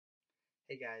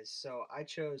Hey guys, so I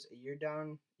chose A Year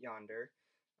Down Yonder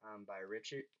by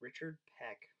Richard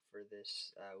Peck for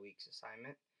this week's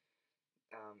assignment.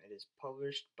 It is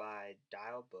published by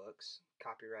Dial Books.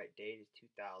 Copyright date is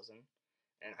 2000.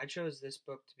 And I chose this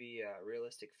book to be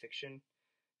realistic fiction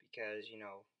because,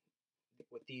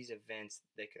 with these events,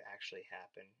 they could actually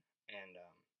happen. And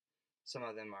some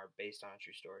of them are based on a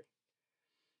true story.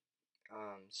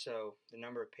 So the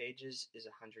number of pages is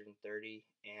 130,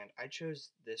 and I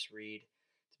chose this read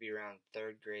to be around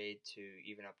third grade to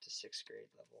even up to sixth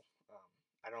grade level.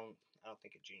 I don't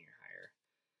think a junior higher.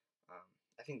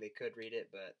 I think they could read it,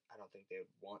 but I don't think they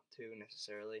would want to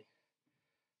necessarily.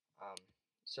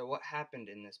 So what happened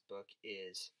in this book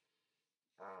is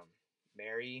um,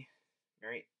 Mary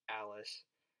Alice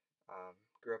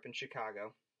grew up in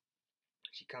Chicago.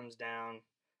 She comes down,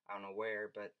 I don't know where,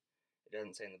 but it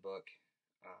doesn't say in the book.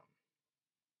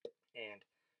 And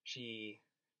she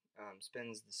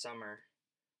spends the summer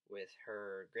with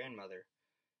her grandmother,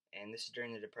 and this is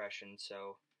during the Depression,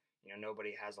 so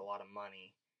nobody has a lot of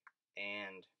money,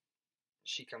 and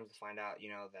she comes to find out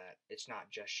that it's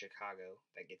not just Chicago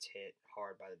that gets hit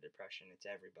hard by the Depression, it's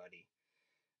everybody.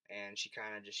 And she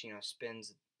kind of just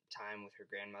spends time with her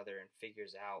grandmother and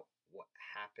figures out what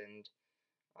happened,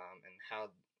 and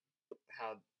how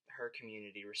her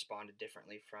community responded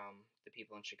differently from the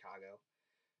people in Chicago.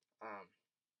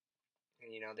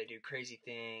 And they do crazy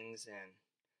things, and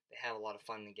they have a lot of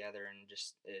fun together, and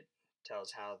just it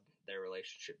tells how their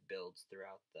relationship builds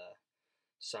throughout the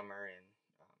summer and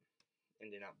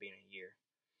ending up being a year.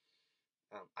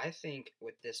 I think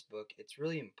with this book, it's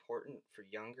really important for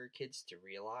younger kids to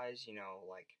realize,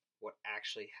 like what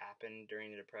actually happened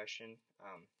during the Depression.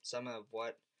 Some of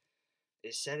what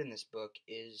is said in this book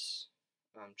is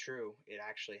true. It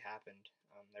actually happened.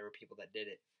 There were people that did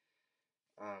it.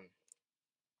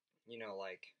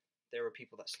 Like there were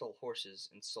people that stole horses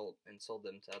and sold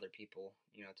them to other people,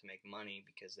 to make money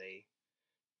because they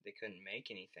couldn't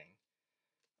make anything.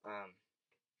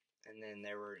 And then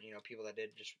there were people that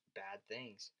did just bad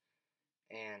things.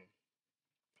 And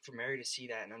for Mary to see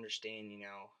that and understand,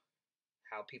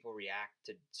 how people react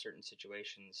to certain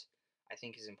situations, I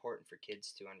think is important for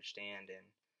kids to understand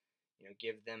and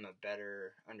give them a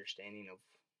better understanding of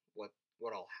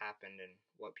what all happened and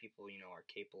what people are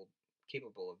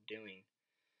capable of doing.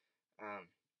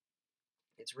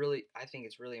 I think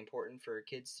it's really important for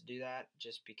kids to do that,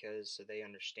 just because so they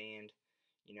understand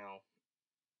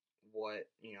what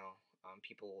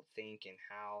people think and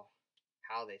how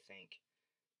they think,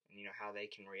 and how they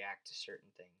can react to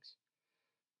certain things.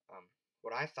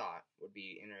 What I thought would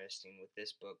be interesting with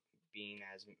this book, being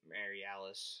as Mary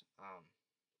Alice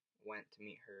went to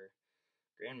meet her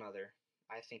grandmother,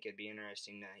 I think it'd be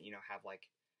interesting to have like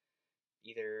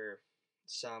either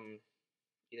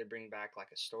bring back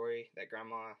like a story that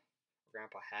grandma or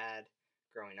grandpa had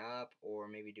growing up, or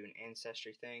maybe do an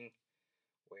ancestry thing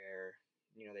where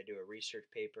they do a research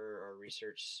paper or a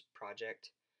research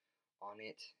project on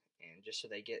it, and just so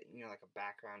they get like a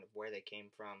background of where they came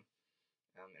from,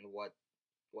 and what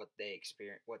they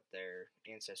experienced, what their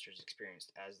ancestors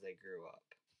experienced as they grew up.